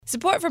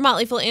Support for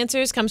Motley Fool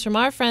Answers comes from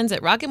our friends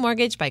at Rocket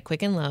Mortgage by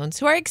Quicken Loans,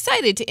 who are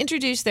excited to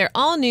introduce their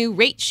all-new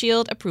Rate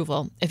Shield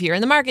approval. If you're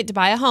in the market to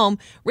buy a home,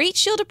 Rate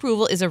Shield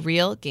approval is a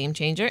real game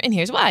changer, and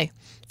here's why.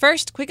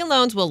 First, Quicken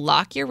Loans will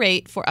lock your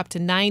rate for up to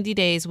 90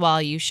 days while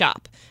you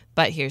shop.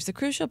 But here's the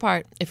crucial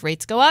part. If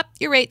rates go up,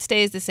 your rate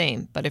stays the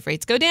same. But if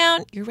rates go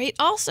down, your rate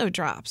also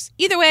drops.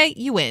 Either way,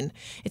 you win.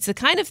 It's the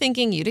kind of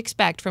thinking you'd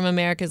expect from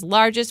America's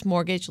largest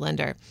mortgage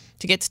lender.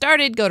 To get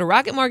started, go to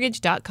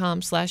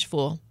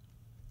rocketmortgage.com/fool.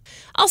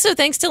 Also,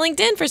 thanks to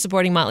LinkedIn for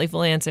supporting Motley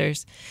Fool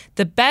Answers.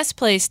 The best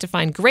place to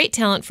find great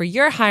talent for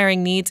your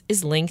hiring needs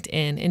is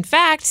LinkedIn. In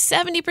fact,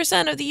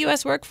 70% of the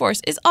U.S.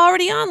 workforce is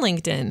already on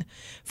LinkedIn.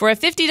 For a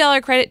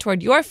 $50 credit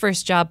toward your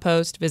first job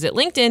post, visit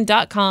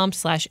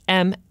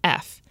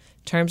linkedin.com/MF.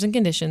 Terms and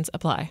conditions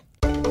apply.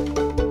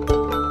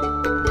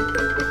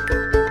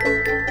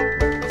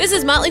 This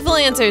is Motley Fool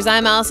Answers.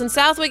 I'm Allison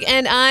Southwick,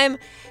 and I'm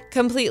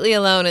completely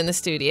alone in the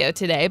studio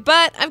today.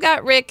 But I've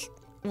got Rick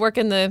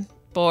working the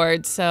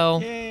board, so...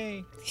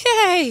 Yay!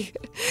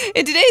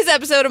 In today's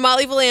episode of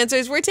Motley Fool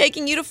Answers, we're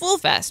taking you to Fool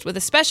Fest with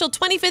a special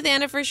 25th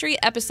anniversary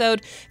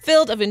episode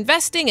filled of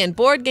investing and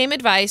board game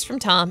advice from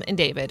Tom and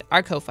David,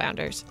 our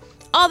co-founders.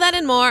 All that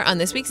and more on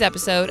this week's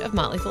episode of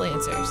Motley Fool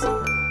Answers.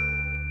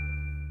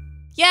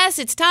 Yes,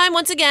 it's time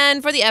once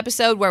again for the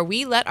episode where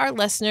we let our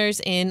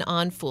listeners in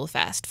on Fool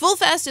Fest. Fool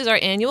Fest is our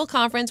annual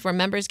conference where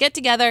members get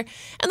together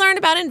and learn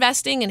about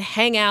investing and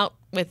hang out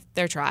with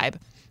their tribe.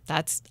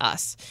 That's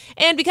us.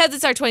 And because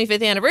it's our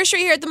 25th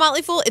anniversary here at The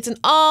Motley Fool, it's an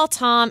all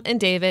Tom and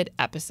David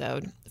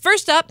episode.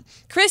 First up,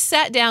 Chris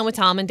sat down with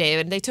Tom and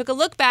David. They took a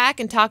look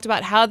back and talked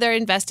about how their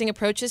investing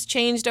approach has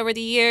changed over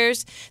the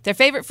years, their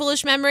favorite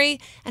foolish memory,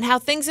 and how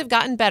things have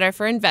gotten better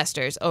for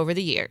investors over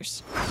the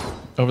years.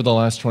 Over the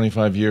last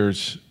 25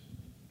 years,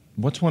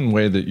 what's one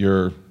way that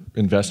your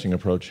investing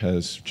approach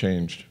has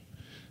changed?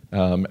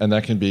 And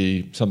that can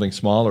be something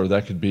small, or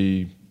that could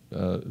be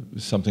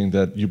something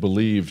that you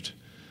believed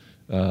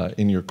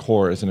in your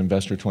core as an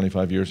investor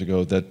 25 years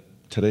ago that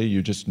today you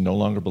just no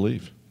longer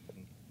believe?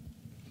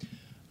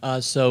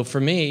 So for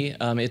me,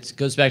 it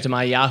goes back to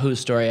my Yahoo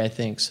story, I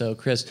think. So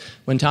Chris,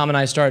 when Tom and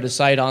I started a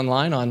site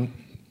online on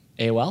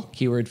AOL,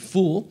 keyword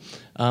fool,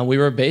 we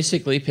were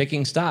basically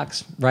picking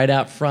stocks right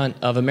out front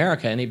of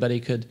America. Anybody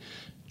could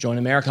join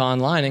America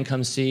Online and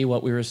come see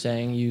what we were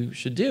saying you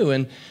should do.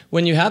 And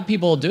when you have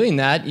people doing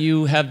that,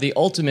 you have the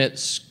ultimate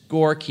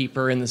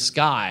scorekeeper in the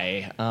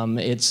sky.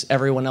 It's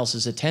everyone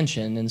else's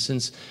attention. And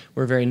since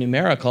we're very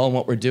numerical and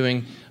what we're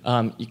doing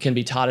you can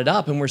be totted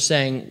up, and we're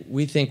saying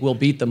we think we'll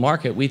beat the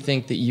market, we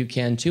think that you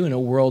can too, in a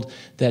world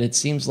that it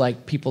seems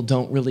like people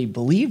don't really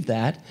believe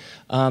that,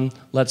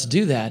 let's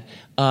do that.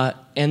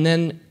 And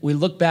then we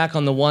look back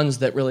on the ones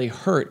that really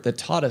hurt, that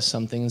taught us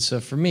something. And so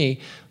for me,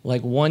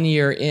 like 1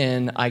 year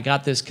in, I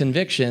got this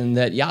conviction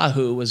that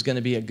Yahoo was going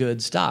to be a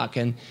good stock.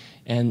 And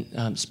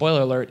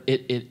spoiler alert,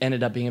 it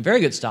ended up being a very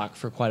good stock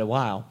for quite a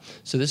while.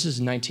 So this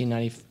is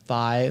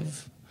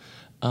 1995.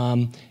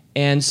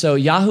 And so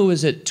Yahoo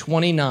was at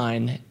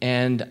 29,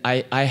 and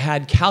I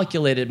had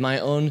calculated my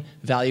own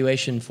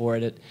valuation for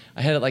it.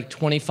 I had it like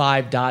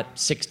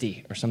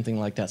 25.60 or something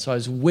like that. So I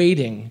was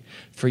waiting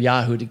for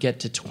Yahoo to get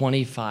to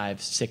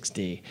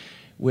 25.60,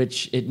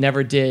 which it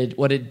never did.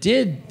 What it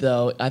did,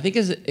 though, I think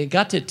is it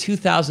got to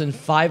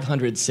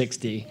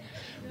 2,560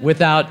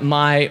 without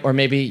my or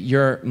maybe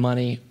your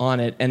money on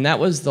it. And that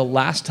was the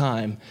last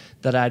time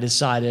that I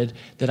decided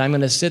that I'm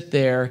going to sit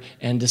there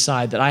and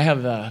decide that I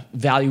have a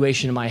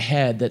valuation in my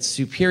head that's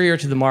superior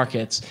to the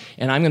market's,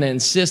 and I'm going to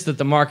insist that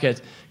the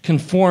market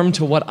conform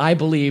to what I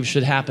believe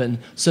should happen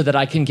so that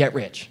I can get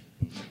rich.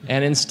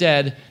 And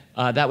instead,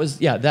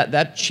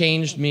 that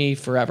changed me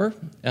forever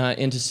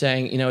into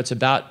saying, it's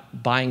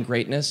about buying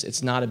greatness.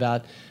 It's not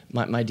about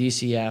my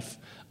DCF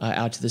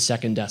out to the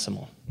second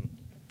decimal.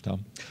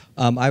 Tom?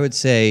 I would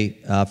say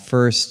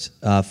first,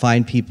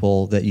 find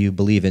people that you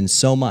believe in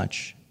so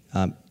much.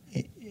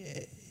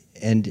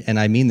 And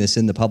I mean this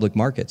in the public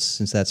markets,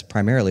 since that's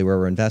primarily where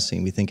we're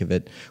investing. We think of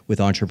it with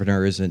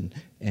entrepreneurs and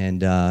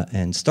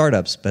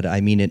startups, but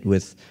I mean it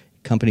with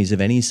companies of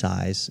any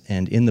size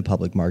and in the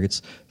public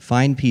markets.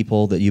 Find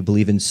people that you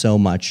believe in so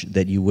much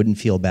that you wouldn't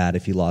feel bad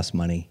if you lost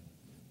money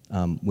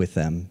with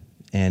them.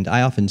 And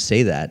I often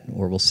say that,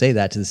 or will say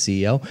that to the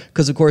CEO,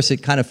 because of course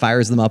it kind of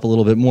fires them up a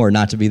little bit more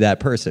not to be that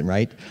person,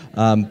 right?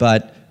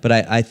 But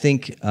I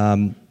think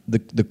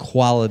the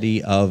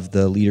quality of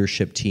the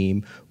leadership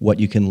team, what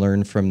you can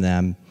learn from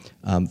them,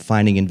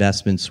 finding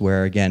investments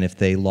where, again, if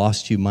they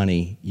lost you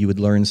money, you would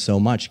learn so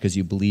much because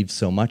you believed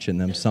so much in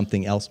them.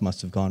 Something else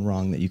must have gone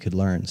wrong that you could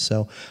learn.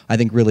 So I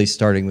think really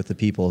starting with the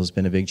people has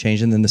been a big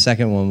change. And then the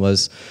second one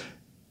was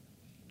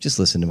just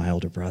listen to my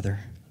older brother.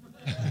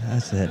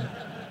 That's it.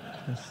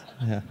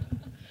 Yeah.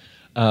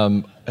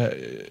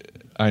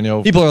 I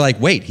know people are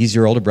like, wait, he's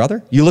your older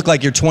brother? You look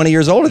like you're 20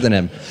 years older than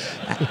him.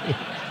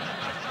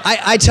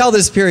 I tell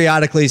this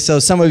periodically, so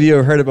some of you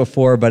have heard it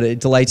before, but it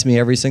delights me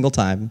every single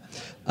time.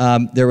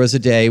 There was a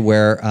day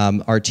where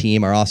our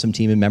team, our awesome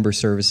team in member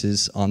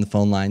services on the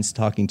phone lines,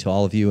 talking to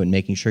all of you and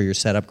making sure you're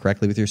set up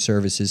correctly with your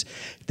services,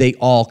 they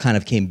all kind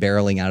of came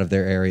barreling out of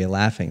their area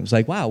laughing. It was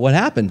like, wow, what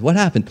happened? What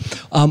happened?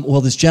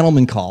 Well, this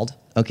gentleman called,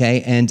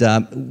 okay, and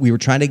we were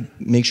trying to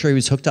make sure he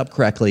was hooked up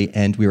correctly,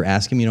 and we were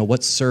asking him,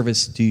 what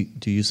service do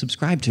you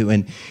subscribe to?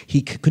 And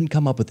he couldn't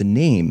come up with a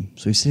name,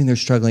 so he's sitting there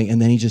struggling,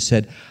 and then he just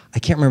said, I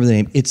can't remember the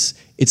name.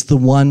 It's the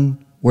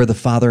one where the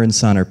father and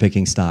son are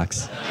picking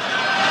stocks.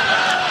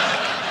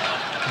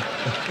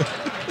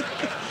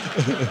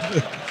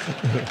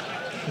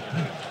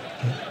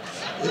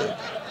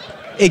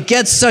 It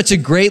gets such a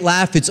great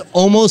laugh, it's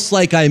almost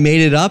like I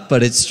made it up,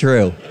 but it's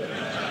true.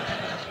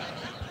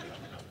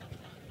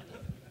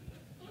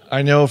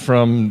 I know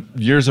from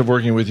years of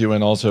working with you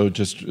and also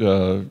just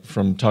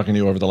from talking to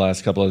you over the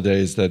last couple of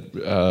days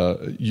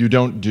that you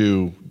don't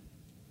do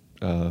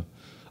a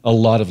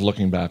lot of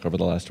looking back over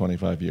the last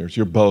 25 years.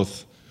 You're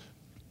both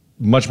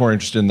much more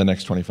interested in the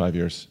next 25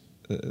 years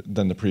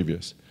than the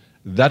previous.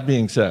 That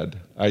being said,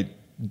 I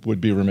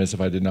would be remiss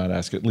if I did not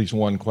ask at least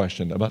one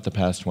question about the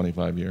past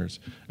 25 years.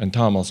 And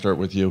Tom, I'll start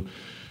with you.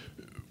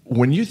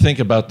 When you think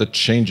about the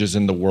changes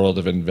in the world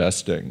of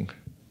investing,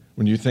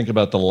 when you think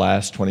about the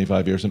last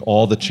 25 years and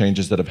all the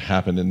changes that have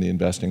happened in the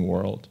investing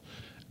world,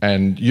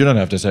 and you don't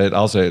have to say it,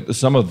 I'll say it,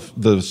 some of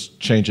those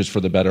changes for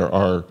the better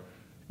are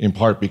in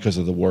part because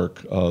of the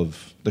work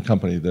of the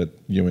company that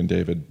you and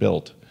David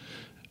built.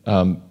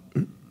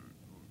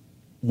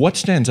 What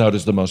stands out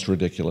as the most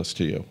ridiculous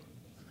to you?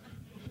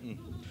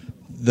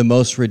 The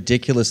most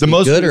ridiculously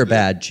good or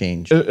bad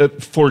change?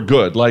 For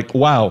good. Like,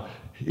 wow,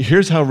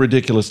 here's how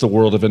ridiculous the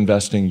world of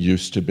investing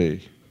used to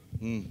be.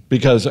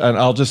 Because, and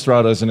I'll just throw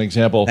out as an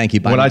example, thank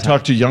you, when I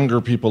talk to younger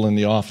people in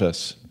the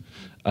office,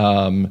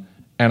 and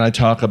I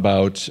talk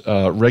about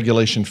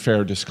regulation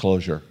fair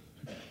disclosure.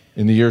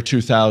 In the year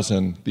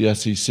 2000, the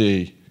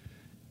SEC,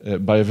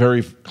 by a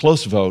very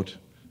close vote,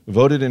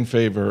 voted in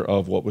favor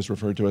of what was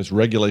referred to as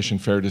regulation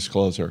fair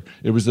disclosure.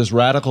 It was this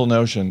radical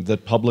notion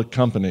that public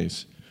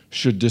companies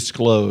should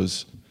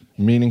disclose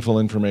meaningful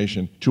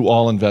information to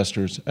all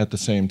investors at the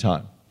same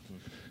time.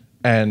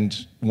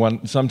 And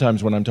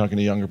sometimes when I'm talking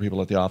to younger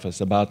people at the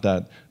office about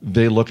that,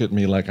 they look at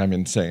me like I'm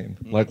insane.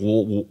 Like,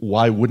 well,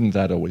 why wouldn't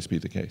that always be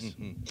the case?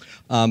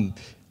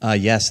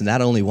 Yes, and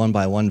that only won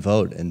by one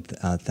vote, and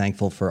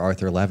thankful for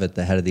Arthur Levitt,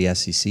 the head of the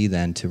SEC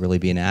then, to really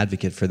be an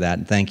advocate for that.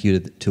 And thank you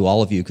to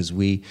all of you, because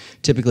we,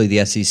 typically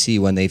the SEC,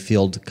 when they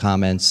field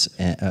comments,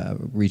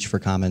 reach for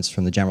comments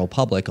from the general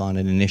public on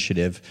an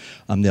initiative,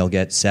 they'll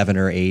get 7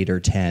 or 8 or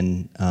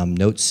 10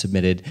 notes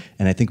submitted,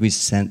 and I think we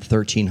sent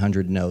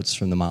 1,300 notes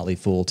from the Motley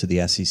Fool to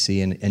the SEC,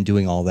 and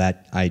doing all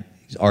that,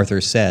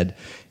 Arthur said,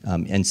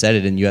 and said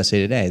it in USA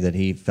Today, that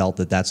he felt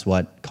that that's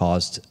what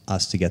caused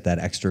us to get that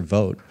extra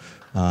vote.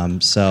 Yeah.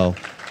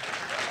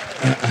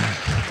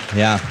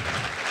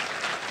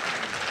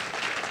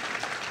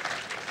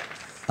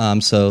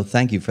 So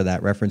thank you for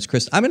that reference,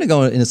 Chris. I'm going to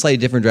go in a slightly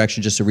different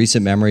direction, just a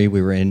recent memory.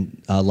 We were in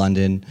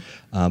London,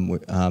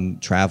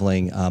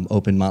 traveling,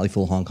 opened Motley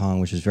Fool Hong Kong,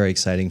 which was very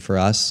exciting for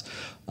us.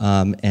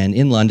 And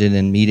in London,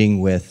 and meeting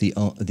with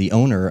the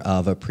owner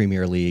of a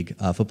Premier League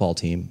football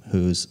team,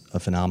 who's a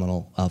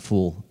phenomenal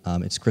fool.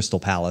 It's Crystal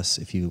Palace,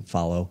 if you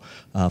follow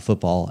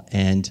football.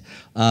 And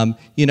I'll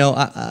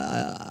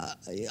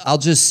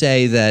just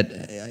say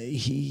that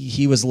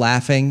he was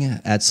laughing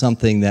at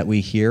something that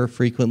we hear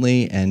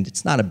frequently, and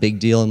it's not a big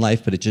deal in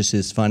life, but it just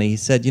is funny. He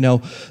said,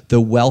 the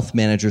wealth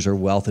managers or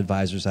wealth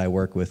advisors I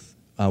work with,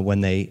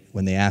 when they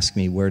ask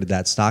me where did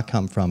that stock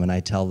come from, and I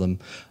tell them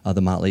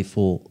the Motley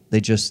Fool,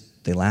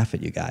 they laugh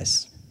at you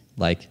guys,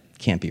 like,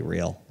 can't be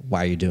real.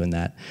 Why are you doing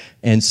that?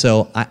 And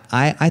so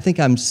I think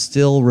I'm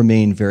still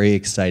remain very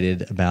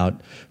excited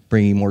about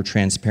bringing more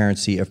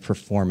transparency of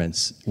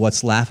performance.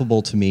 What's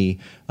laughable to me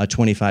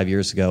 25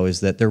 years ago is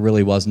that there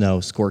really was no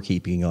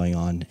scorekeeping going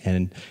on,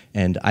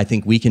 and I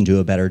think we can do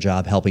a better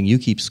job helping you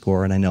keep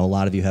score, and I know a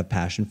lot of you have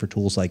passion for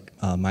tools like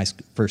my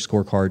first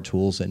scorecard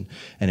tools and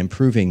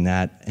improving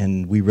that,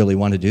 and we really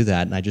want to do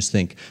that, and I just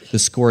think the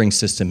scoring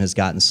system has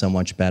gotten so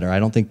much better. I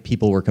don't think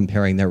people were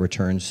comparing their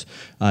returns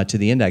to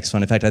the index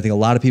fund. In fact, I think a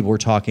lot of people were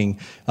talking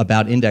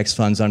about index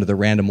funds under the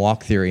random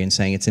walk theory and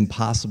saying it's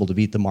impossible to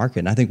beat the market,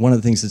 and I think one of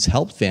the things that's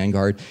helped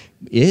Vanguard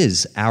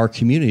is our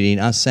community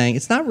and us saying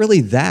it's not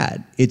really that.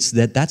 It's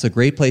that's a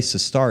great place to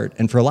start,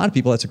 and for a lot of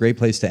people that's a great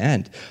place to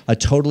end. A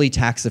totally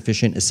tax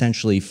efficient,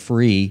 essentially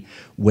free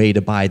way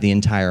to buy the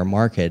entire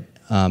market,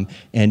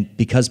 and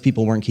because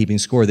people weren't keeping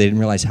score, they didn't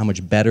realize how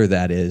much better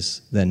that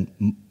is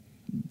than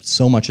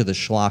so much of the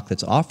schlock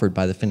that's offered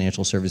by the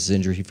financial services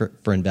industry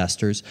for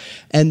investors,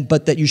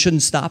 but that you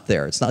shouldn't stop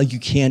there. It's not like you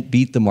can't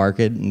beat the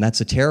market, and that's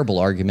a terrible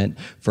argument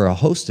for a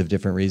host of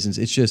different reasons.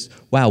 It's just,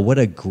 wow, what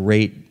a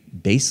great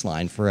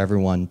baseline for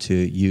everyone to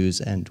use,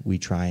 and we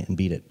try and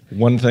beat it.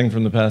 One thing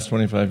from the past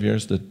 25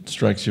 years that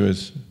strikes you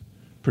as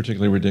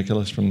particularly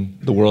ridiculous from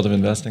the world of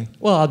investing?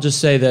 Well, I'll just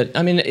say that,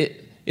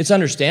 it's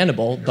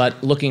understandable,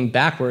 but looking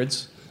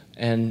backwards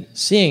and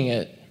seeing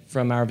it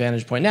from our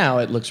vantage point now,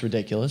 it looks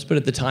ridiculous, but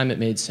at the time it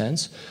made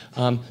sense.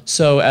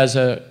 So as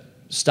a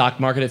stock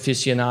market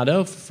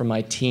aficionado from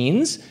my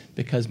teens,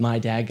 because my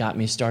dad got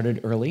me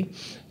started early,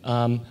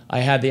 I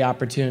had the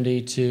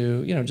opportunity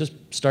to, just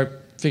start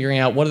figuring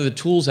out what are the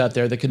tools out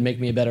there that could make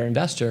me a better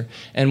investor.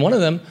 And one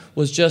of them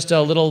was just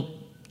a little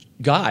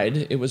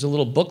guide. It was a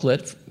little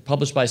booklet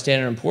published by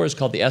Standard & Poor's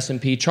called the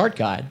S&P Chart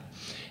Guide.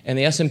 And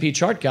the S&P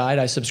Chart Guide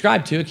I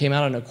subscribed to. It came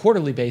out on a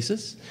quarterly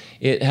basis.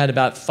 It had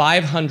about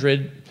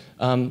 500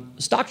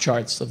 stock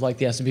charts of like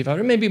the S&P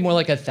 500, maybe more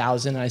like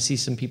 1,000. I see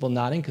some people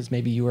nodding because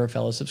maybe you were a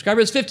fellow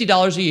subscriber. It's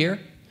 $50 a year,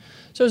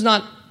 so it's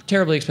not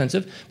terribly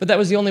expensive. But that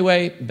was the only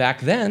way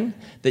back then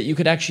that you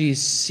could actually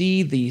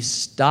see the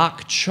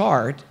stock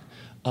chart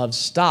of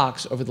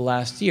stocks over the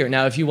last year.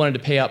 Now, if you wanted to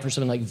pay out for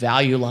something like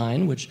Value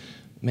Line, which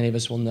many of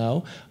us will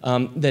know,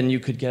 then you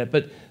could get it.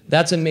 But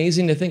that's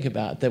amazing to think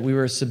about, that we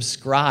were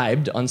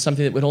subscribed on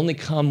something that would only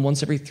come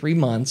once every 3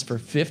 months for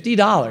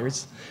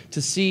 $50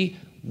 to see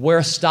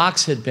where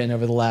stocks had been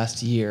over the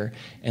last year.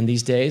 And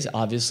these days,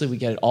 obviously, we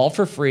get it all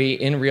for free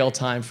in real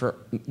time for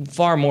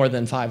far more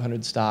than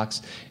 500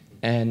 stocks.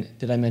 And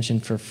did I mention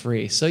for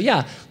free? So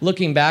yeah,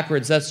 looking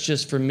backwards, that's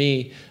just for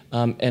me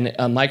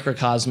a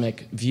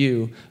microcosmic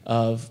view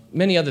of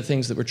many other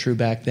things that were true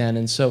back then.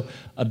 And so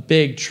a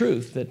big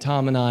truth that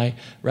Tom and I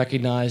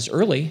recognized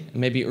early,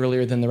 maybe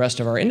earlier than the rest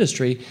of our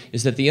industry,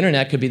 is that the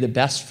internet could be the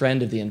best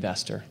friend of the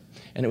investor.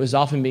 And it was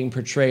often being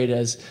portrayed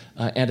as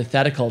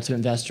antithetical to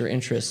investor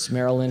interests.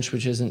 Merrill Lynch,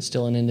 which isn't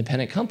still an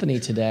independent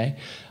company today,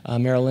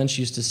 Merrill Lynch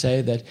used to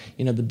say that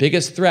the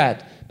biggest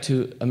threat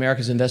to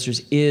America's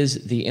investors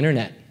is the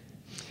internet.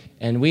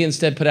 And we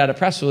instead put out a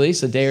press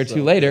release a day or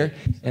two later,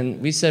 and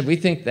we said we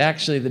think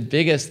actually the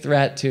biggest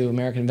threat to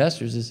American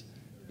investors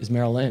is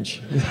Merrill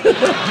Lynch.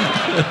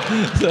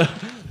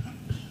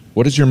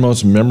 What is your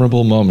most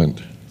memorable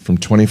moment from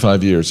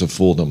 25 years of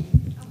Fooldom?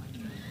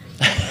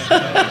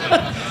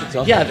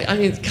 Yeah, I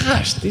mean,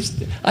 gosh,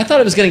 I thought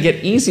it was going to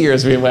get easier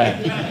as we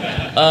went.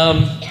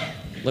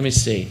 Let me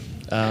see.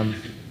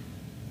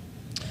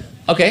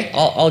 Okay,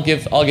 I'll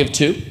give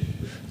two.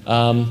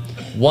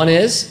 One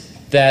is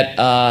that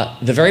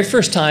the very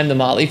first time The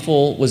Motley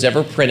Fool was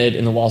ever printed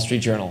in the Wall Street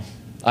Journal.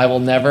 I will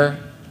never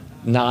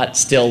not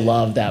still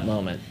love that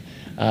moment.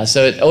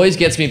 So it always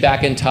gets me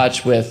back in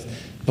touch with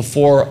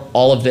before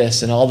all of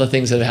this and all the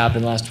things that have happened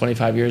in the last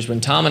 25 years, when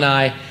Tom and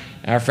I,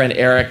 our friend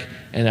Eric,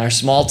 and our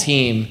small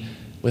team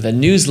with a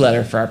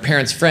newsletter for our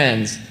parents'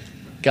 friends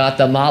got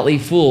The Motley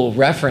Fool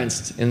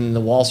referenced in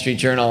the Wall Street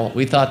Journal.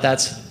 We thought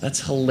that's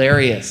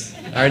hilarious.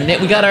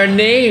 We got our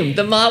name,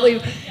 The Motley,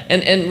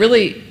 and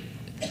really,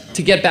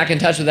 to get back in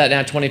touch with that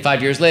now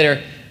 25 years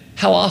later,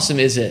 how awesome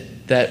is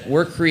it that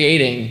we're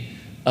creating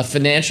a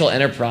financial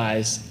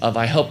enterprise of,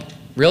 I hope,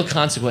 real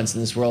consequence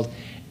in this world,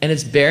 and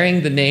it's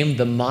bearing the name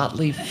The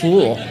Motley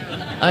Fool.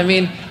 I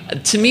mean,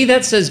 to me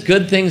that says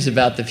good things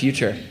about the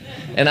future.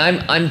 And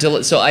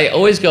so I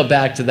always go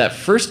back to that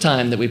first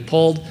time that we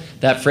pulled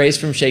that phrase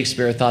from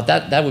Shakespeare, thought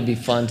that would be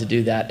fun to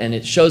do that, and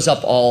it shows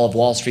up all of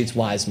Wall Street's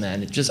wise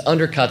men. It just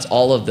undercuts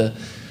all of the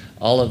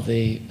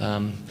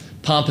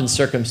pomp and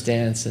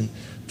circumstance and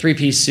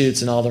three-piece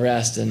suits and all the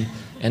rest, and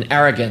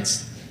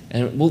arrogance,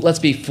 and let's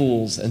be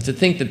fools. And to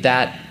think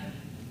that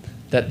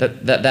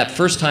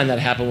first time that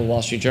happened with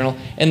Wall Street Journal,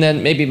 and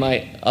then maybe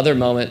my other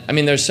moment. I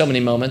mean, there's so many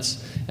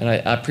moments, and I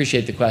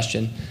appreciate the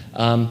question.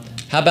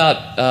 How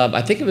about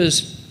I think it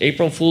was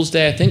April Fool's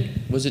Day. I think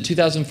was it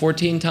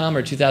 2014, Tom,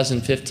 or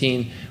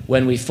 2015,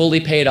 when we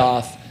fully paid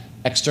off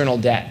external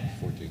debt.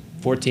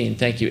 14.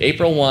 Thank you.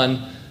 April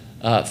 1.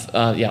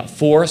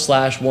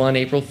 4/1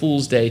 April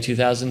Fool's Day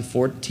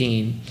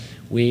 2014.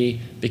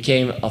 We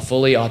became a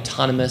fully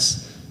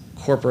autonomous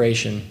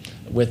corporation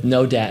with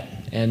no debt.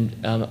 And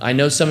I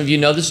know some of you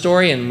know the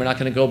story, and we're not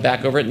going to go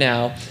back over it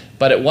now,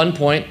 but at one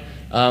point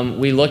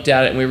we looked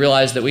at it and we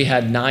realized that we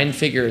had 9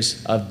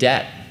 figures of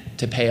debt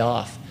to pay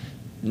off.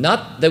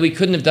 Not that we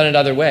couldn't have done it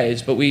other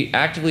ways, but we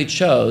actively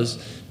chose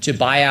to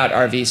buy out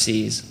our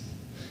VCs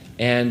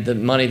and the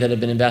money that had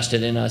been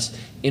invested in us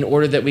in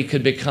order that we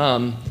could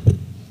become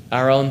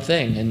our own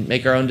thing and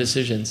make our own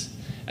decisions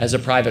as a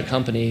private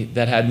company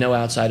that had no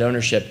outside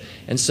ownership.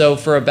 And so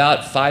for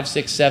about 5,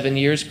 6, 7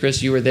 years,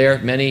 Chris, you were there,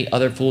 many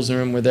other fools in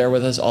the room were there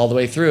with us all the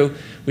way through.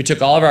 We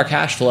took all of our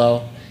cash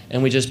flow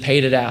and we just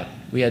paid it out.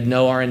 We had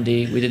no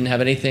R&D. We didn't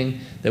have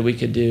anything that we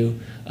could do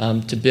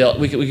to build.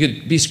 We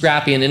could be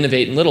scrappy and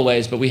innovate in little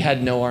ways, but we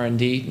had no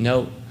R&D,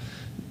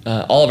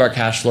 all of our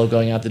cash flow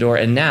going out the door.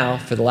 And now,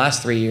 for the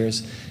last 3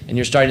 years, and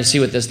you're starting to see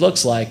what this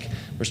looks like,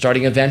 we're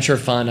starting a venture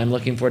fund. I'm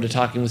looking forward to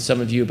talking with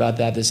some of you about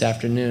that this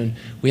afternoon.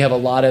 We have a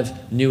lot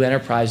of new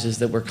enterprises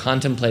that we're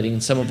contemplating,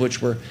 and some of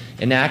which we're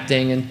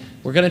enacting, and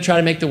we're going to try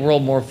to make the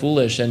world more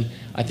foolish. And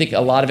I think a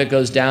lot of it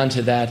goes down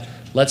to that,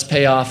 let's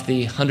pay off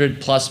the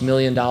 $100+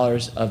 million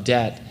of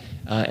debt.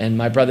 And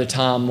my brother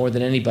Tom, more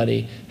than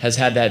anybody, has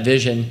had that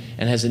vision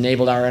and has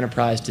enabled our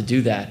enterprise to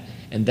do that.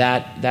 And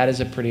that is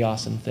a pretty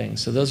awesome thing.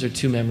 So those are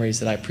 2 memories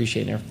that I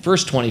appreciate in our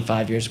first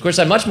 25 years. Of course,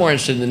 I'm much more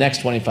interested in the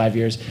next 25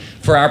 years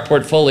for our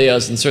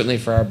portfolios and certainly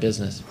for our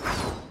business.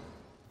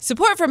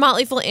 Support for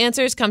Motley Fool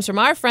Answers comes from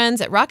our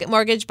friends at Rocket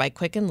Mortgage by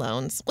Quicken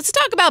Loans. Let's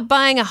talk about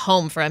buying a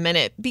home for a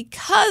minute.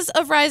 Because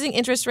of rising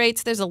interest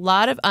rates, there's a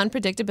lot of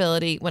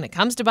unpredictability when it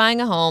comes to buying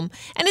a home,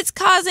 and it's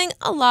causing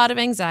a lot of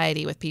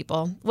anxiety with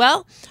people.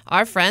 Well,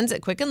 our friends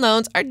at Quicken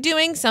Loans are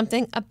doing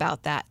something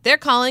about that. They're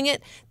calling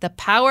it the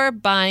power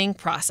buying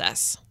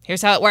process.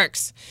 Here's how it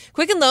works.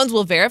 Quicken Loans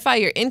will verify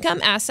your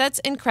income, assets,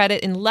 and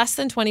credit in less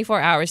than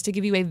 24 hours to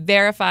give you a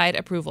verified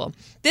approval.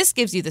 This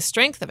gives you the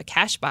strength of a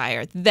cash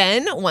buyer.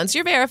 Then, once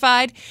you're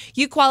verified,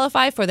 you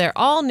qualify for their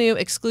all-new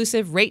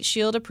exclusive Rate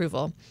Shield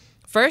approval.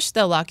 First,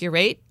 they'll lock your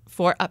rate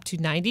for up to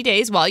 90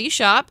 days while you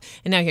shop.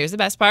 And now here's the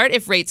best part.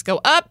 If rates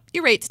go up,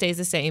 your rate stays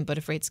the same. But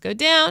if rates go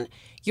down,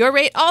 your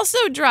rate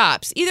also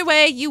drops. Either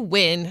way, you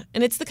win.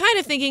 And it's the kind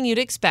of thinking you'd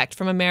expect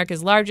from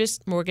America's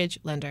largest mortgage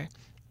lender.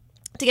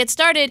 To get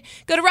started,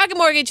 go to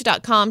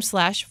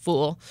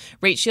rocketmortgage.com/fool.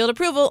 Rate Shield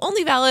approval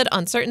only valid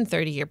on certain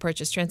 30-year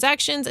purchase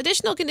transactions.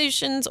 Additional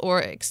conditions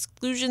or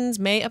exclusions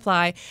may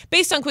apply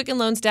based on Quicken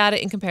Loans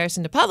data in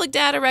comparison to public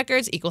data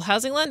records. Equal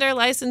housing lender,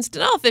 licensed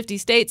in all 50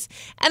 states.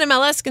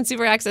 NMLS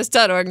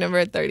ConsumerAccess.org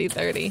number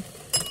 3030.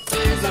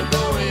 Things are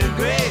going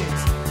great,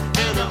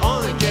 and they're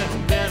only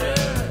getting better.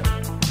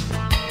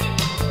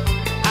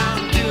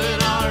 I'm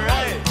doing all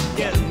right,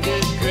 getting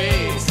good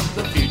grades.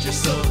 The future's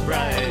so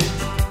bright.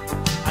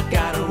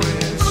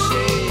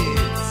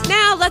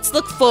 Now let's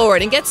look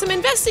forward and get some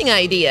investing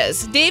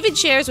ideas. David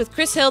shares with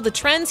Chris Hill the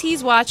trends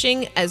he's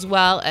watching as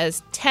well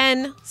as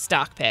 10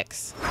 stock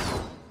picks.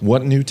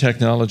 What new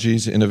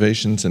technologies,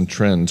 innovations, and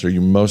trends are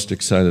you most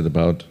excited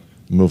about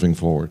moving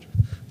forward?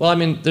 Well, I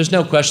mean, there's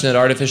no question that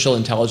artificial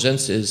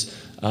intelligence is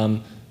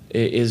going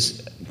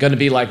to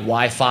be like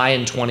Wi-Fi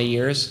in 20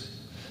 years.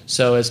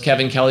 So as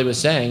Kevin Kelly was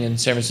saying in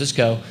San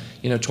Francisco,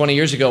 20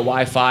 years ago,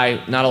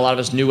 Wi-Fi, not a lot of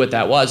us knew what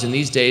that was. And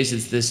these days,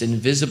 it's this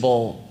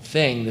invisible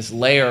thing, this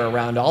layer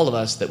around all of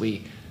us that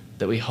we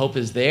hope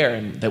is there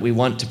and that we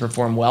want to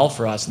perform well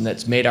for us and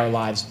that's made our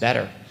lives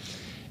better.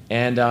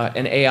 And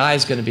AI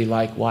is going to be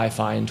like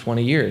Wi-Fi in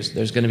 20 years.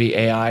 There's going to be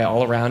AI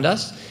all around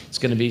us. It's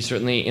going to be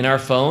certainly in our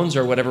phones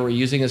or whatever we're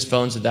using as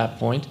phones at that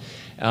point.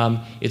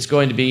 It's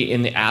going to be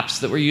in the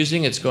apps that we're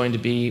using. It's going to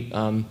be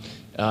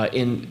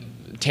in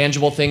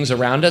tangible things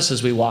around us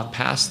as we walk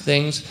past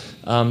things.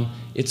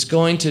 It's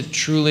going to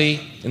truly,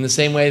 in the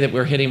same way that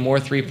we're hitting more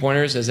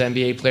three-pointers as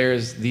NBA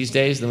players these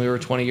days than we were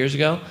 20 years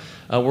ago,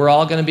 we're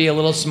all going to be a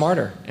little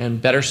smarter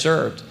and better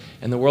served.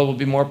 And the world will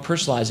be more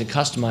personalized and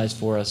customized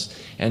for us.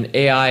 And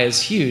AI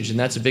is huge, and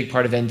that's a big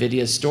part of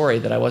NVIDIA's story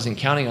that I wasn't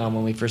counting on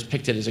when we first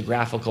picked it as a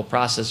graphical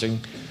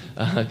processing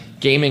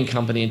gaming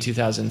company in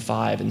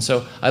 2005. And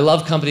so I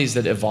love companies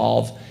that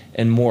evolve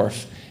and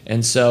morph.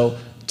 And so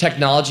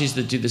technologies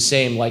that do the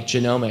same, like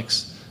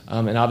genomics,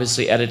 and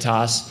obviously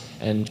Editas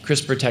and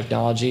CRISPR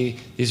technology,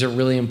 these are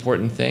really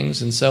important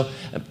things. And so,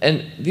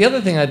 and the other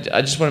thing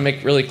I just want to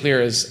make really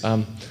clear is,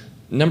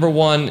 number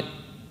one,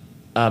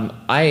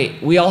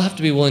 we all have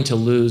to be willing to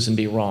lose and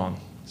be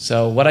wrong.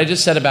 So what I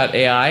just said about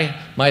AI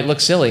might look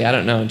silly, I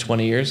don't know, in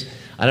 20 years.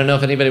 I don't know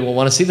if anybody will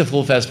want to see the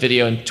Fool Fest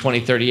video in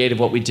 2038 of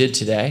what we did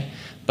today,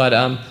 but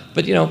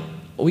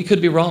we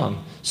could be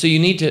wrong. So you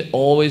need to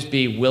always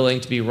be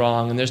willing to be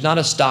wrong. And there's not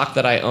a stock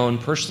that I own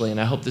personally, and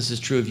I hope this is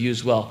true of you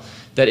as well,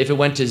 that if it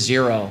went to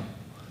zero,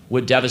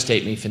 would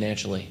devastate me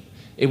financially.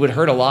 It would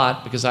hurt a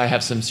lot because I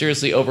have some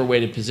seriously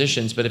overweighted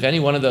positions, but if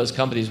any one of those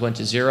companies went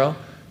to zero,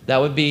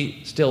 that would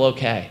be still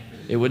okay.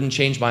 It wouldn't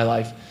change my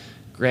life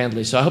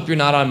grandly. So I hope you're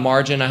not on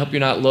margin. I hope you're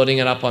not loading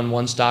it up on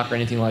one stock or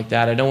anything like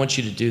that. I don't want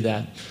you to do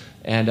that,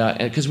 and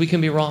because we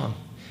can be wrong.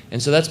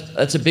 And so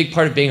that's a big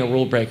part of being a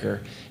rule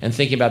breaker and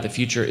thinking about the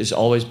future is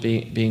always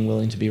being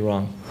willing to be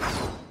wrong.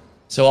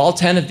 So all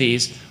 10 of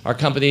these are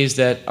companies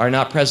that are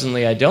not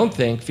presently, I don't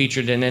think,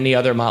 featured in any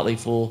other Motley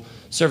Fool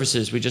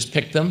services. We just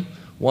picked them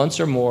once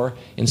or more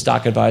in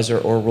Stock Advisor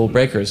or Rule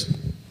Breakers.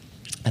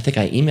 I think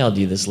I emailed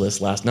you this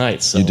list last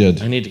night, so you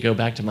did. I need to go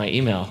back to my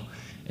email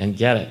and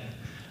get it.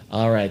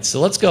 All right, so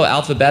let's go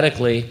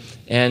alphabetically.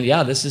 And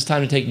yeah, this is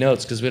time to take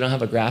notes because we don't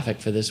have a graphic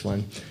for this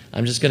one.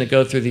 I'm just going to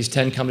go through these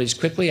 10 companies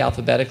quickly,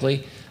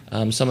 alphabetically.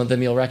 Some of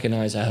them you'll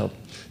recognize, I hope.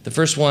 The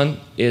first one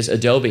is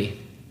Adobe.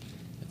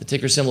 The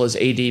ticker symbol is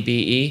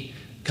ADBE.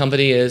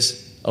 Company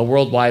is a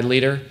worldwide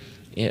leader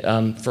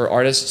for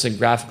artists and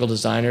graphical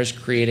designers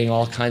creating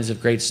all kinds of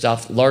great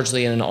stuff,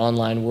 largely in an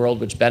online world,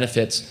 which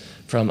benefits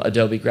from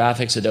Adobe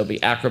Graphics,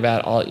 Adobe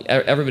Acrobat.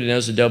 Everybody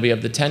knows Adobe.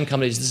 Of the 10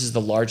 companies, this is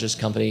the largest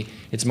company.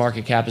 Its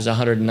market cap is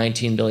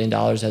 $119 billion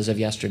as of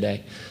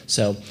yesterday.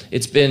 So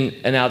it's been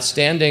an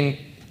outstanding,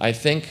 I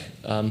think,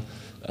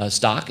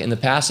 stock in the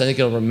past. I think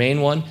it'll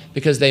remain one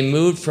because they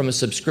moved from a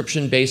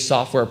subscription-based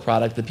software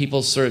product that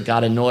people sort of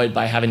got annoyed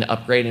by having to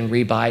upgrade and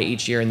rebuy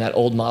each year in that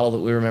old model that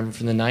we remember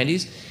from the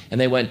 90s, and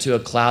they went to a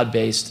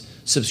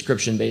cloud-based,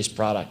 subscription-based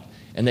product.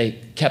 And they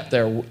kept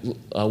their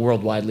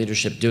worldwide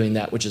leadership doing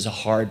that, which is a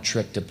hard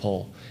trick to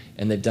pull,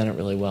 and they've done it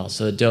really well.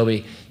 So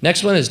Adobe.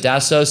 Next one is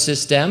Dassault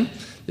Systèmes.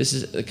 This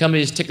is the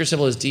company's ticker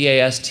symbol is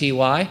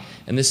DASTY,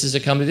 and this is a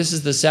company. This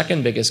is the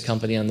second biggest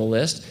company on the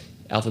list.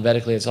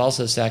 Alphabetically, it's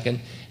also second.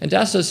 And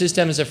Dassault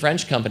Systèmes is a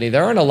French company.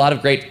 There aren't a lot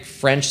of great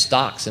French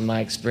stocks in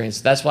my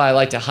experience. That's why I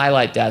like to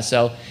highlight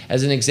Dassault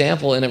as an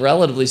example in a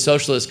relatively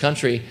socialist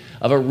country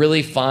of a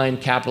really fine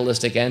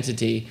capitalistic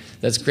entity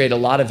that's created a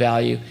lot of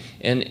value.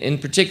 And in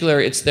particular,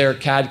 it's their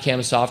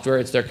CAD/CAM software,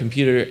 it's their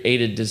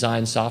computer-aided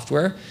design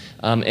software.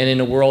 And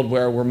in a world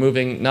where we're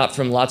moving not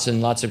from lots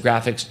and lots of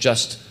graphics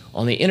just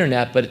on the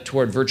internet, but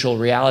toward virtual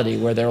reality,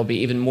 where there will be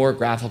even more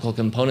graphical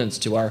components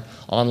to our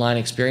online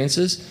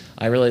experiences,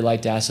 I really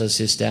like Dassault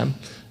Systèmes.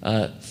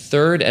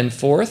 Third and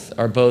fourth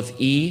are both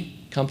E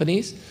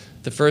companies.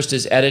 The first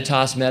is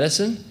Editas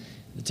Medicine.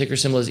 The ticker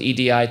symbol is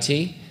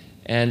EDIT.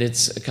 And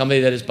it's a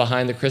company that is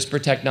behind the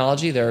CRISPR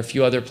technology. There are a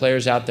few other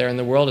players out there in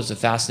the world. It's a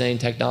fascinating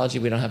technology.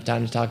 We don't have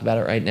time to talk about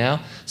it right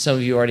now. Some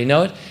of you already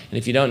know it. And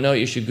if you don't know it,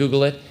 you should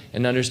Google it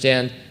and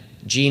understand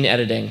gene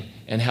editing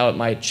and how it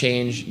might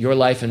change your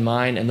life and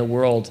mine and the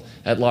world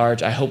at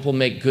large. I hope we'll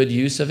make good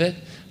use of it.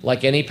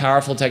 Like any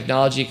powerful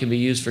technology, it can be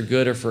used for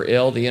good or for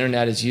ill. The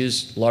internet is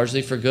used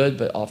largely for good,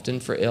 but often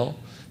for ill.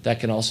 That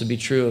can also be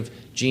true of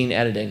gene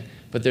editing.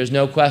 But there's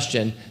no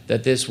question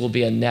that this will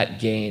be a net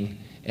gain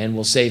and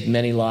will save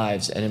many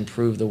lives and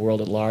improve the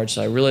world at large.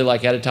 So I really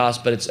like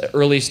Editas, but it's an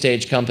early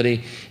stage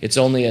company. It's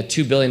only a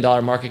 $2 billion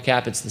market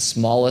cap. It's the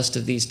smallest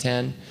of these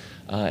 10.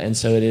 And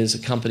so it is a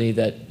company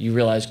that you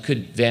realize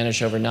could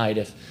vanish overnight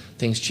if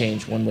things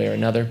change one way or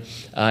another.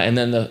 And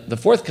then the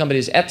fourth company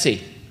is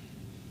Etsy.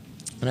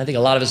 And I think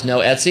a lot of us know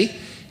Etsy.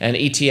 And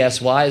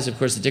ETSY is, of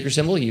course, the ticker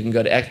symbol. You can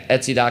go to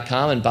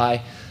Etsy.com and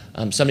buy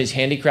somebody's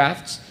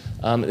handicrafts.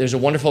 There's a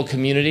wonderful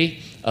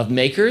community of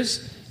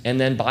makers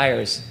and then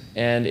buyers.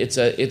 And it's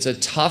a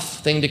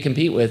tough thing to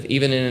compete with,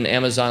 even in an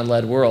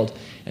Amazon-led world.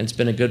 And it's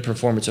been a good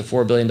performance, a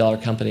 $4 billion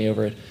company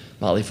over at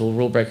Motley Fool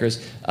Rule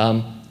Breakers.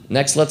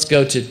 Next, let's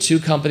go to two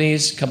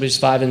companies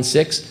 5 and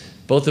 6,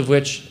 both of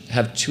which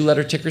have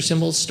two-letter ticker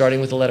symbols starting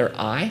with the letter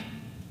I.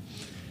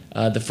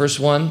 The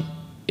first one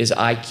is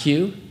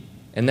IQ,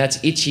 and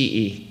that's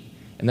Ichi.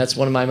 And that's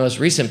one of my most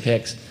recent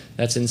picks.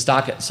 That's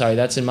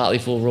in Motley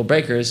Fool Rule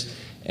Breakers,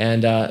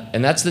 and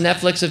that's the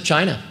Netflix of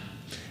China.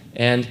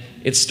 And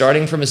it's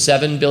starting from a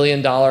 $7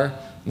 billion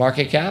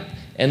market cap,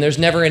 and there's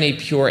never any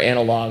pure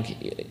analog.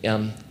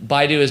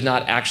 Baidu is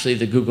not actually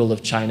the Google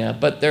of China,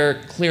 but they're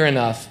clear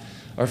enough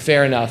or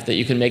fair enough that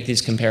you can make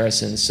these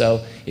comparisons.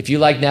 So if you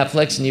like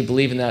Netflix and you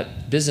believe in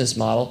that business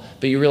model,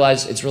 but you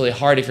realize it's really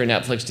hard if you're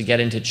Netflix to get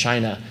into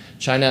China.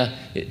 China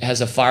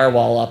has a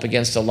firewall up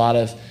against a lot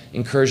of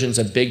incursions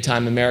of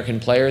big-time American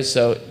players,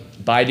 so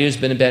Baidu's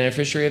been a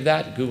beneficiary of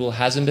that. Google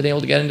hasn't been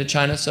able to get into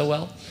China so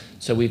well.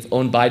 So we've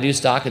owned Baidu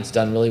stock. It's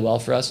done really well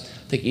for us.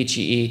 I think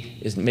Ichi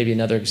is maybe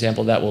another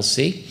example that we'll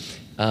see.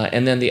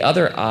 And then the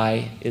other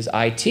I is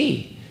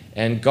IT.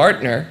 And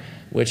Gartner,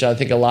 which I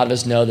think a lot of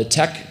us know, the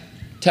tech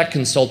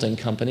consulting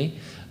company,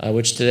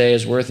 which today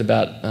is worth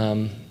about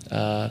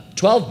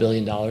 $12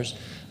 billion.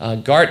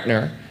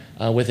 Gartner,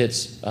 with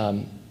its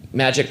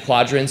Magic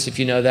Quadrants, if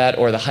you know that,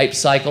 or the Hype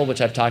Cycle, which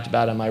I've talked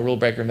about on my Rule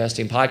Breaker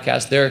Investing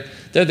podcast,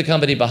 they're the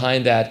company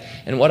behind that.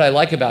 And what I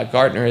like about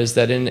Gartner is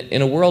that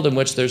in a world in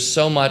which there's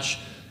so much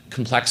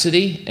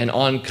complexity and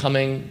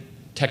oncoming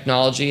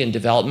technology and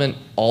development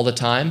all the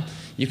time,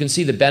 you can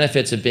see the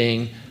benefits of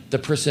being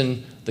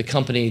the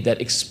company that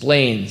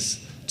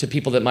explains to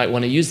people that might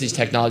want to use these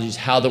technologies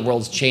how the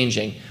world's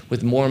changing.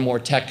 With more and more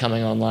tech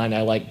coming online,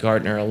 I like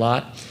Gartner a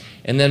lot.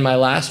 And then my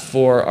last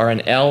four are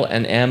an L,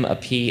 an M, a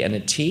P, and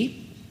a T.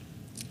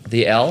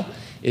 The L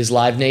is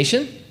Live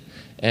Nation,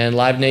 and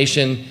Live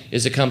Nation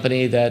is a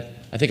company that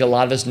I think a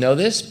lot of us know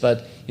this,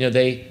 but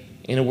they,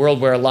 in a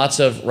world where lots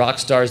of rock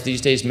stars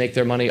these days make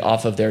their money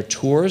off of their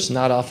tours,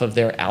 not off of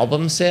their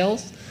album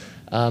sales.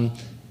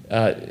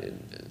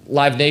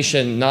 Live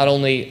Nation not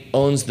only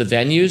owns the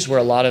venues where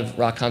a lot of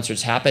rock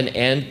concerts happen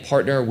and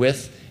partner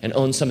with and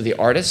owns some of the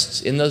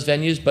artists in those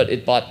venues, but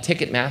it bought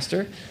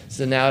Ticketmaster,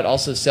 so now it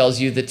also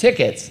sells you the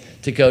tickets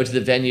to go to the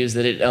venues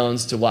that it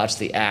owns to watch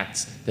the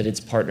acts that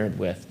it's partnered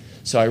with.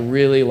 So I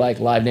really like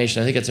Live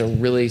Nation. I think it's a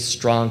really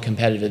strong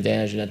competitive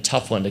advantage and a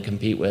tough one to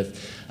compete with.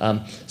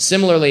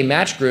 Similarly,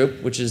 Match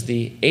Group, which is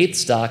the 8th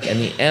stock, and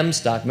the M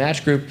stock,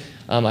 Match Group,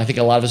 I think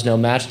a lot of us know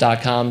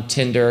Match.com,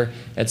 Tinder,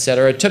 et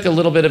cetera. It took a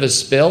little bit of a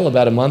spill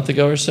about a month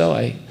ago or so.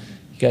 You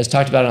guys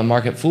talked about it on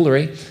Market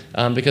Foolery,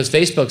 because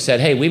Facebook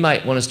said, hey, we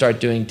might want to start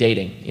doing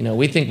dating.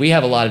 We think we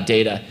have a lot of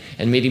data,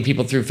 and meeting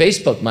people through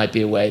Facebook might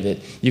be a way that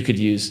you could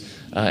use.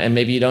 And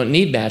maybe you don't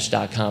need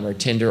Match.com or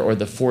Tinder or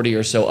the 40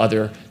 or so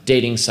other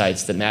dating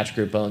sites that Match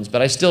Group owns.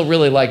 But I still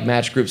really like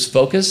Match Group's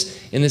focus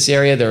in this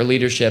area, their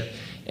leadership,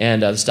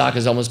 and the stock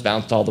has almost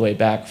bounced all the way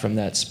back from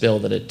that spill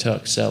that it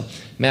took. So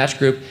Match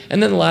Group.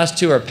 And then the last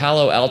two are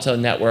Palo Alto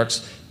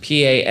Networks,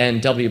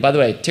 PANW. By the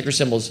way, ticker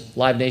symbols,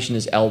 Live Nation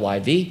is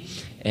LYV,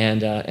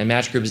 and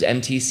Match Group is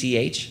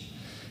MTCH.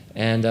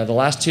 And the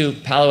last two,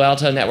 Palo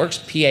Alto Networks,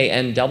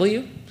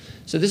 PANW.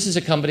 So this is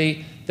a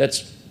company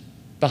that's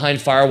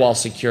behind firewall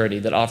security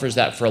that offers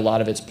that for a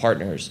lot of its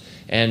partners.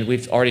 And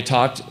we've already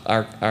talked,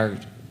 our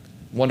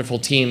wonderful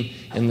team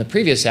in the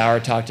previous hour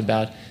talked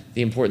about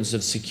the importance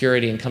of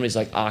security in companies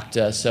like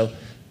Okta. So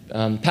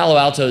Palo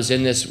Alto's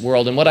in this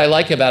world, and what I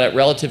like about it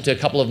relative to a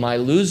couple of my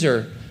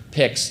loser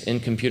picks in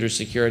computer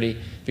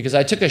security, because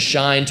I took a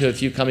shine to a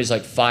few companies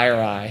like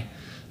FireEye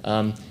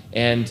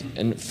and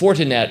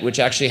Fortinet, which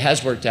actually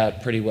has worked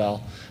out pretty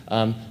well.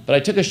 But I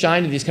took a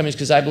shine to these companies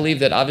because I believe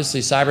that obviously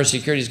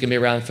cybersecurity is going to be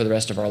around for the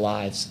rest of our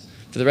lives,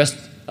 for the rest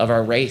of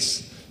our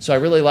race. So I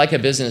really like a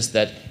business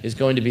that is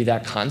going to be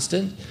that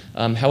constant.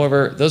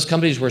 However, those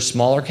companies were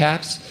smaller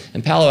caps,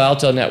 and Palo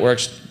Alto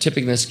Networks,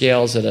 tipping the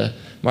scales at a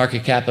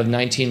market cap of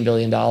 $19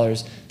 billion,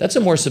 that's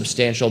a more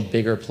substantial,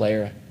 bigger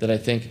player that I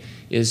think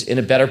is in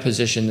a better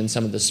position than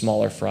some of the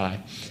smaller fry.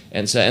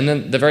 And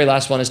then the very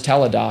last one is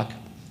Teladoc,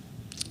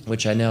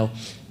 which I know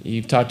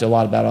you've talked a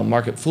lot about on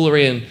Market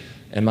Foolery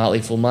and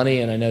Motley Fool Money,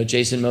 and I know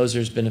Jason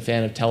Moser's been a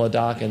fan of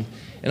Teladoc,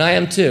 and I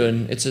am too.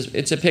 And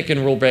it's a pick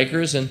in rule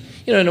breakers, and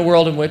in a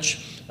world in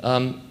which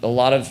a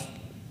lot of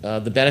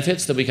the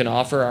benefits that we can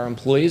offer our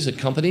employees at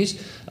companies,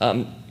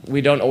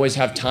 we don't always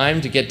have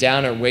time to get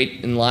down or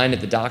wait in line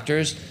at the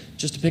doctor's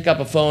just to pick up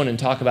a phone and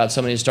talk about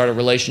somebody, to start a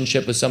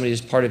relationship with somebody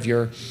as part of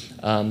your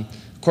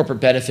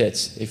corporate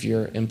benefits, if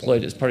you're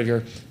employed as part of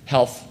your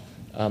health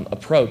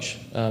approach,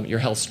 your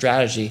health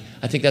strategy.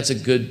 I think that's a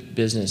good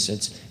business.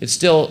 It's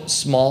still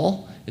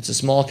small. It's a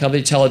small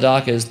company.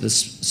 Teladoc is the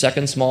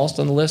second smallest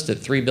on the list at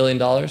 $3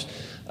 billion.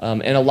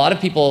 And a lot of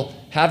people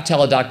have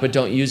Teladoc but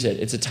don't use it.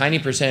 It's a tiny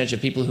percentage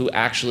of people who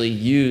actually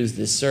use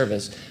this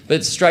service. But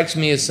it strikes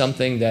me as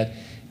something that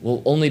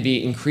will only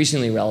be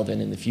increasingly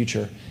relevant in the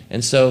future.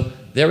 And so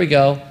there we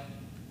go.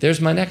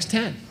 There's my next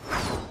 10.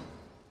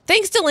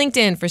 Thanks to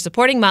LinkedIn for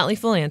supporting Motley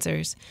Fool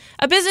Answers.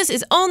 A business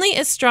is only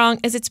as strong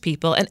as its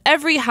people, and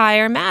every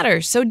hire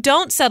matters. So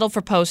don't settle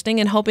for posting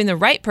and hoping the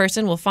right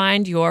person will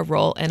find your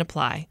role and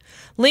apply.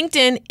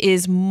 LinkedIn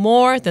is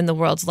more than the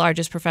world's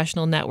largest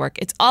professional network.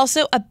 It's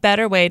also a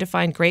better way to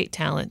find great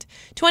talent.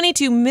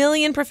 22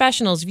 million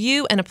professionals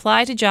view and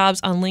apply to jobs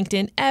on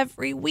LinkedIn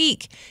every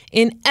week,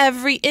 in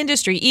every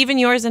industry, even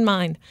yours and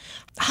mine.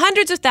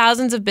 Hundreds of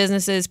thousands of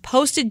businesses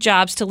posted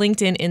jobs to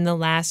LinkedIn in the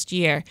last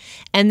year,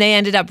 and they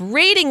ended up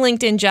rating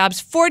LinkedIn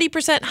jobs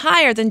 40%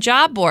 higher than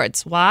job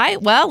boards. Why?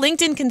 Well,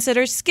 LinkedIn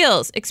considers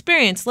skills,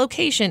 experience,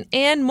 location,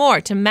 and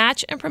more to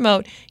match and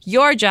promote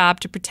your job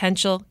to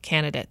potential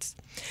candidates.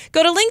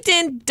 Go to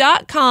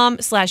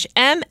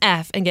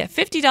linkedin.com/MF and get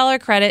 $50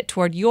 credit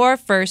toward your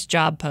first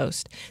job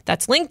post.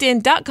 That's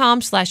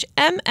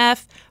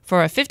linkedin.com/MF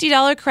for a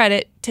 $50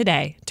 credit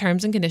today.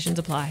 Terms and conditions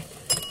apply.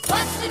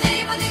 What's the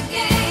name of the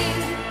game?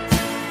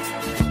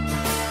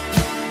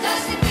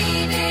 Does it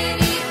mean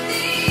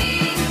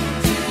anything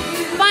to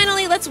you?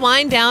 Finally, let's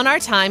wind down our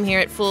time here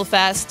at Fool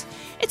Fest.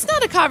 It's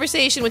not a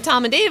conversation with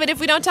Tom and David if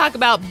we don't talk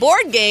about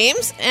board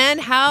games and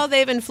how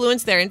they've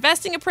influenced their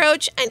investing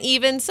approach and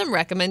even some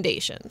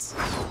recommendations.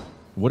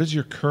 What is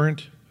your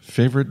current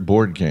favorite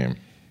board game?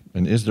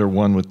 And is there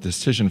one with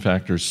decision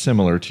factors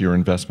similar to your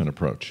investment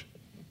approach?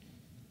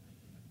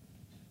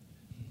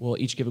 We'll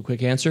each give a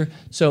quick answer.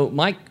 So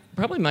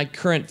probably my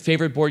current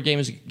favorite board game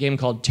is a game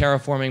called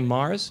Terraforming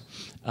Mars.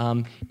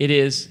 It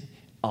is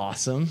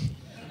awesome.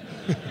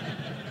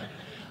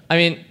 I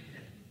mean,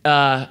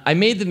 I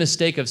made the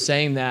mistake of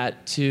saying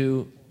that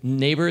to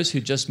neighbors who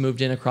just moved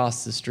in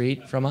across the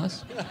street from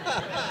us.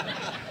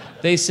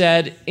 They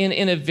said,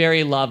 in a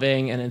very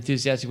loving and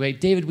enthusiastic way,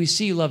 David, we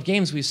see you love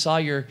games. We saw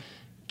your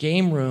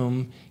game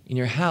room in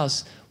your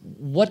house.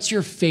 What's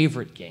your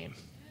favorite game?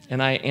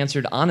 And I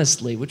answered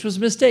honestly, which was a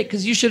mistake,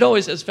 because you should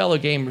always, as fellow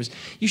gamers,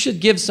 you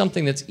should give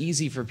something that's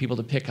easy for people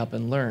to pick up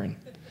and learn.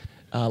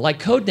 Like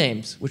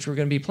Codenames, which we're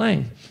going to be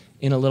playing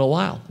in a little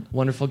while.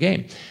 Wonderful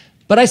game.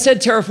 But I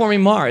said Terraforming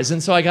Mars,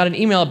 and so I got an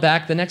email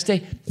back the next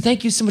day.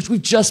 Thank you so much.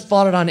 We've just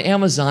bought it on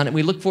Amazon, and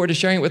we look forward to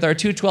sharing it with our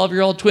two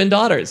 12-year-old twin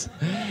daughters.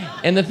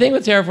 And the thing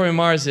with Terraforming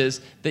Mars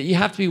is that you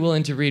have to be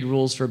willing to read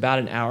rules for about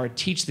an hour,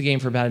 teach the game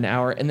for about an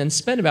hour, and then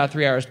spend about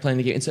 3 hours playing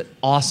the game. It's an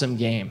awesome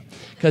game,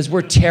 because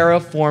we're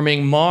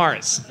terraforming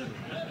Mars.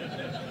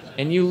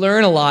 And you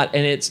learn a lot,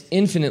 and it's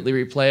infinitely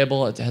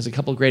replayable. It has a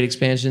couple great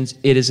expansions.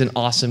 It is an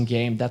awesome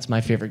game. That's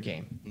my favorite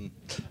game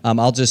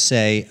I'll just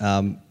say...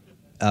 in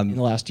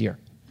the last year.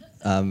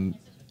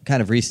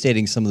 Kind of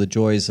restating some of the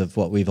joys of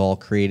what we've all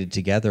created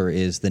together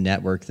is the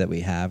network that we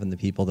have and the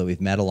people that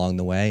we've met along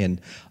the way. And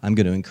I'm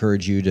going to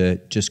encourage you to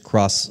just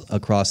cross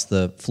across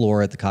the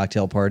floor at the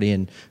cocktail party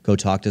and go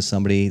talk to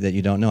somebody that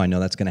you don't know. I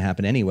know that's going to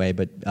happen anyway,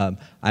 but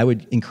I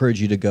would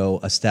encourage you to go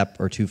a step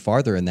or two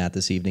farther in that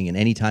this evening. And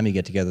anytime you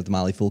get together with the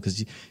Motley Fool,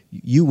 because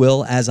you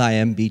will, as I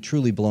am, be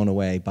truly blown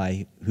away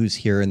by who's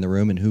here in the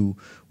room and who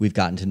we've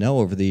gotten to know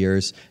over the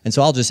years. And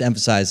so I'll just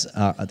emphasize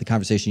the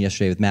conversation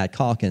yesterday with Matt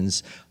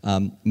Calkins.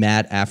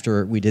 Matt,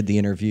 after we did the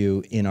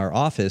interview in our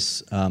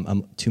office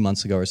 2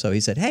 months ago or so, he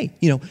said, hey,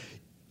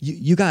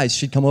 you guys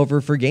should come over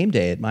for game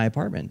day at my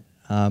apartment.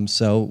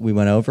 So we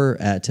went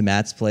over to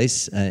Matt's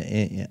place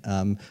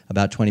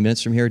about 20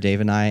 minutes from here, Dave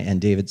and I,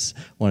 and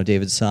one of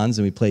David's sons,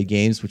 and we played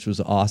games, which was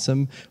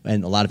awesome.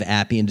 And a lot of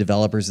Appian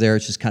developers there.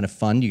 It's just kind of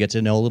fun. You get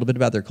to know a little bit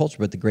about their culture,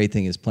 but the great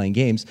thing is playing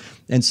games.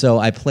 And so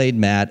I played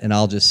Matt, and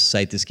I'll just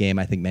cite this game.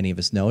 I think many of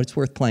us know it. It's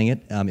worth playing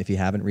it if you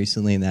haven't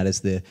recently, and that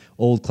is the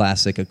old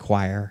classic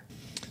Acquire.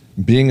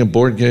 Being a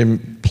board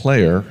game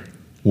player,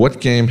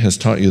 what game has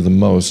taught you the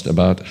most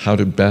about how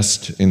to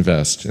best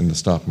invest in the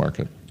stock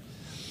market?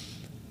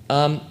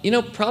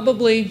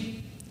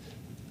 Probably,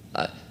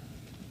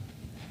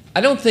 I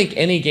don't think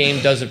any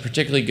game does a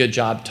particularly good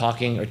job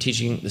talking or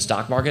teaching the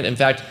stock market. In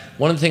fact,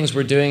 one of the things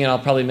we're doing, and I'll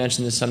probably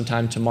mention this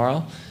sometime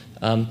tomorrow,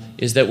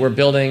 is that we're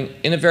building,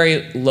 in a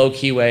very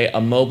low-key way, a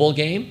mobile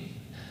game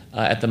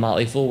at the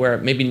Motley Fool, where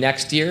maybe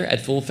next year at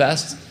Fool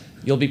Fest,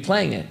 you'll be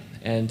playing it.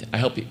 And I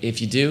hope if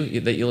you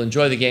do, that you'll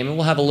enjoy the game. And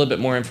we'll have a little bit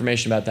more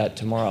information about that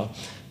tomorrow.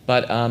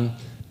 But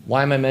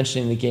why am I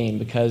mentioning the game?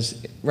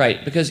 Because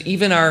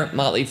even our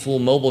Motley Fool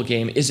mobile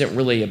game isn't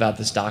really about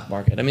the stock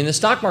market. I mean, the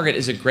stock market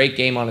is a great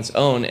game on its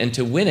own. And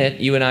to win it,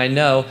 you and I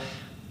know,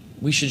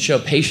 we should show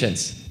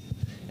patience.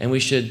 And we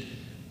should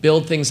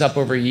build things up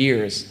over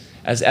years.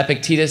 As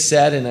Epictetus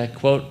said in a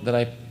quote that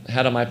I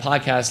had on my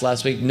podcast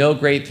last week, no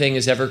great thing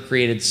is ever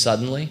created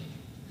suddenly.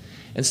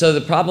 And so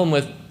the problem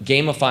with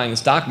gamifying the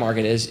stock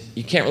market is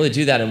you can't really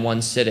do that in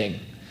one sitting.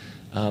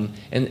 And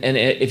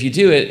if you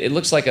do it, it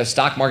looks like a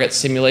stock market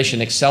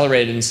simulation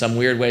accelerated in some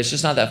weird way. It's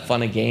just not that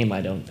fun a game, I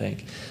don't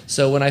think.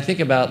 So when I think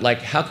about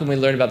how can we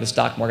learn about the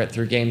stock market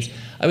through games,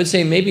 I would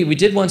say maybe we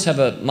did once have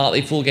a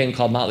Motley Fool game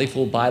called Motley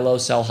Fool Buy Low,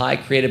 Sell High,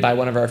 created by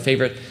one of our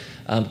favorite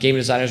game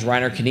designers,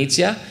 Rainer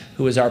Knizia,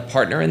 who is our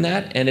partner in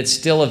that, and it's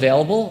still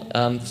available.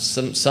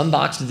 Some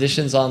boxed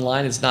editions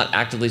online. It's not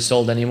actively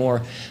sold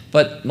anymore.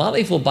 But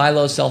Motley Fool Buy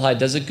Low, Sell High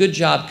does a good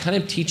job kind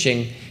of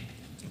teaching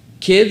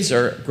kids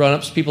or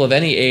grown-ups, people of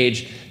any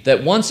age,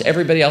 that once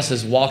everybody else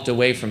has walked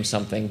away from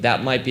something,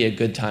 that might be a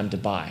good time to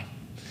buy.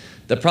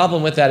 The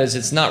problem with that is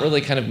it's not really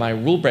kind of my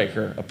rule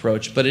breaker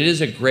approach, but it is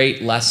a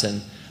great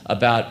lesson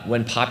about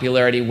when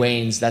popularity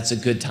wanes, that's a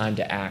good time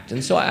to act.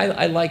 And so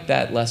I like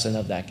that lesson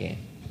of that game.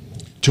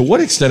 To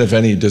what extent, if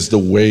any, does the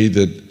way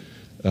that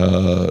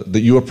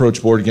you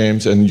approach board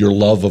games and your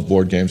love of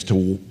board games,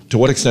 to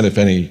what extent, if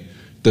any,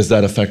 does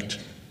that affect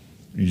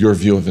your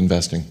view of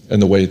investing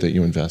and the way that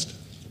you invest?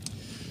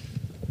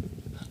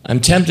 I'm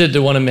tempted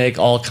to want to make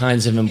all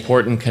kinds of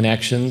important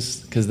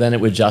connections, because then it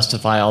would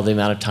justify all the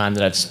amount of time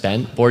that I've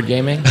spent board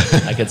gaming.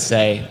 I could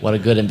say what a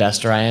good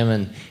investor I am,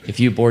 and if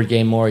you board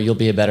game more, you'll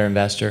be a better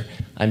investor.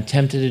 I'm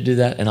tempted to do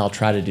that, and I'll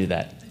try to do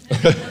that.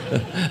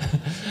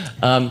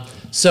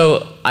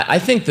 So I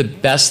think the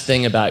best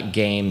thing about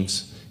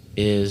games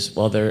is,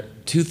 well, there are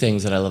two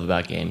things that I love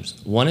about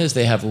games. One is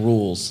they have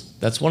rules.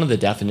 That's one of the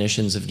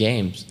definitions of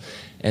games.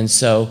 And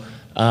so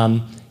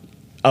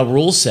a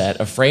rule set,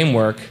 a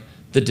framework,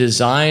 the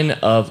design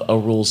of a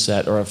rule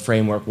set or a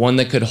framework, one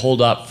that could hold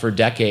up for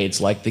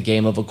decades like the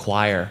game of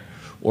Acquire,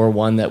 or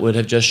one that would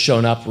have just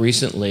shown up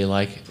recently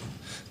like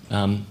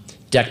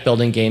deck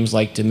building games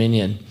like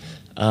Dominion,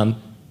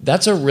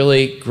 that's a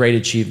really great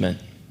achievement.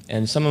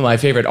 And some of my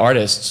favorite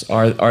artists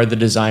are the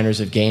designers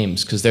of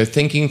games, because they're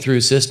thinking through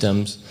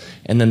systems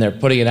and then they're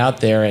putting it out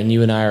there, and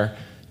you and I are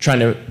trying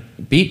to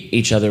beat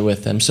each other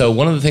with them. So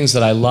one of the things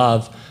that I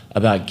love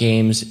about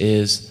games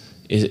is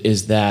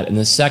that. And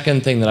the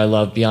second thing that I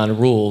love beyond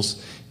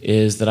rules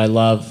is that I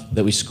love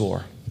that we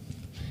score.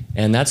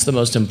 And that's the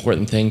most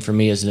important thing for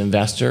me as an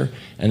investor,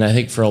 and I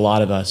think for a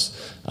lot of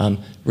us.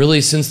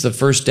 Really, since the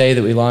first day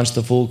that we launched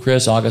the Fool,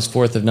 Chris, August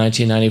 4th of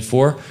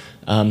 1994,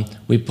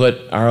 we put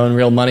our own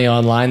real money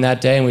online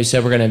that day, and we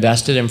said we're going to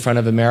invest it in front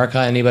of America.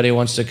 Anybody who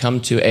wants to come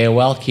to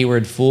AOL,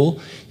 keyword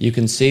Fool, you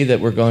can see that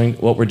what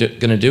we're going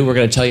to do, we're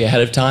going to tell you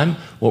ahead of time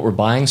what we're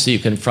buying, so you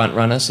can front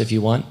run us if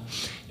you want.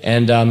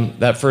 And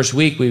that first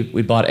week,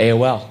 we bought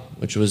AOL,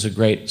 which was a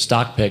great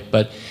stock pick,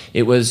 but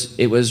it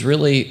was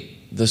really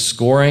the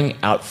scoring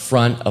out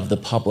front of the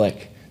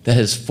public that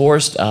has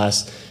forced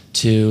us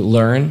to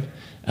learn,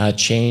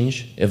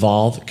 change,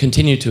 evolve,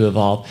 continue to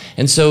evolve.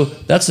 And so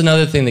that's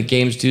another thing that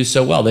games do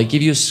so well. They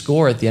give you a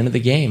score at the end of the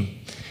game.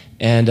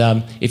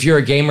 And if you're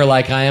a gamer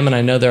like I am, and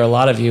I know there are a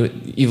lot of you,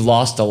 you've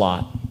lost a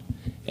lot.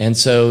 And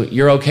so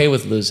you're okay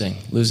with losing.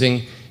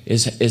 Losing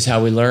is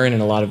how we learn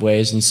in a lot of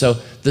ways. And so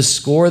the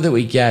score that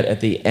we get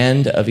at the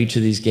end of each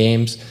of these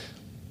games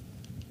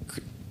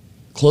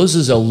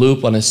closes a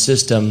loop on a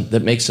system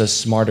that makes us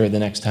smarter the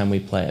next time we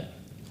play it.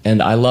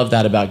 And I love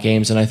that about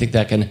games, and I think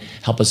that can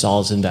help us all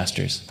as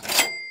investors.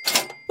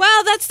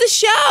 Well, that's the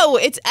show.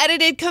 It's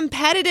edited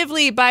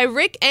competitively by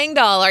Rick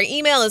Engdahl. Our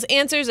email is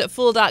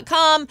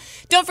answers@fool.com.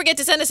 Don't forget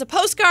to send us a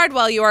postcard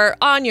while you are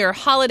on your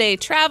holiday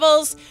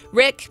travels.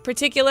 Rick,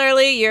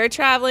 particularly, you're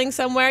traveling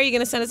somewhere. You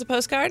going to send us a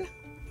postcard?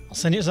 I'll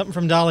send you something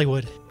from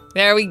Dollywood.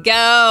 There we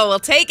go. We'll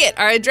take it.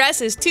 Our address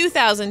is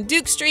 2000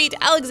 Duke Street,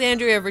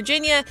 Alexandria,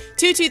 Virginia,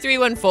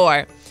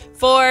 22314.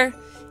 For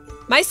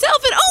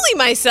myself and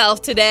only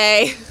myself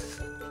today,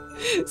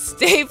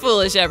 stay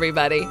foolish,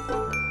 everybody.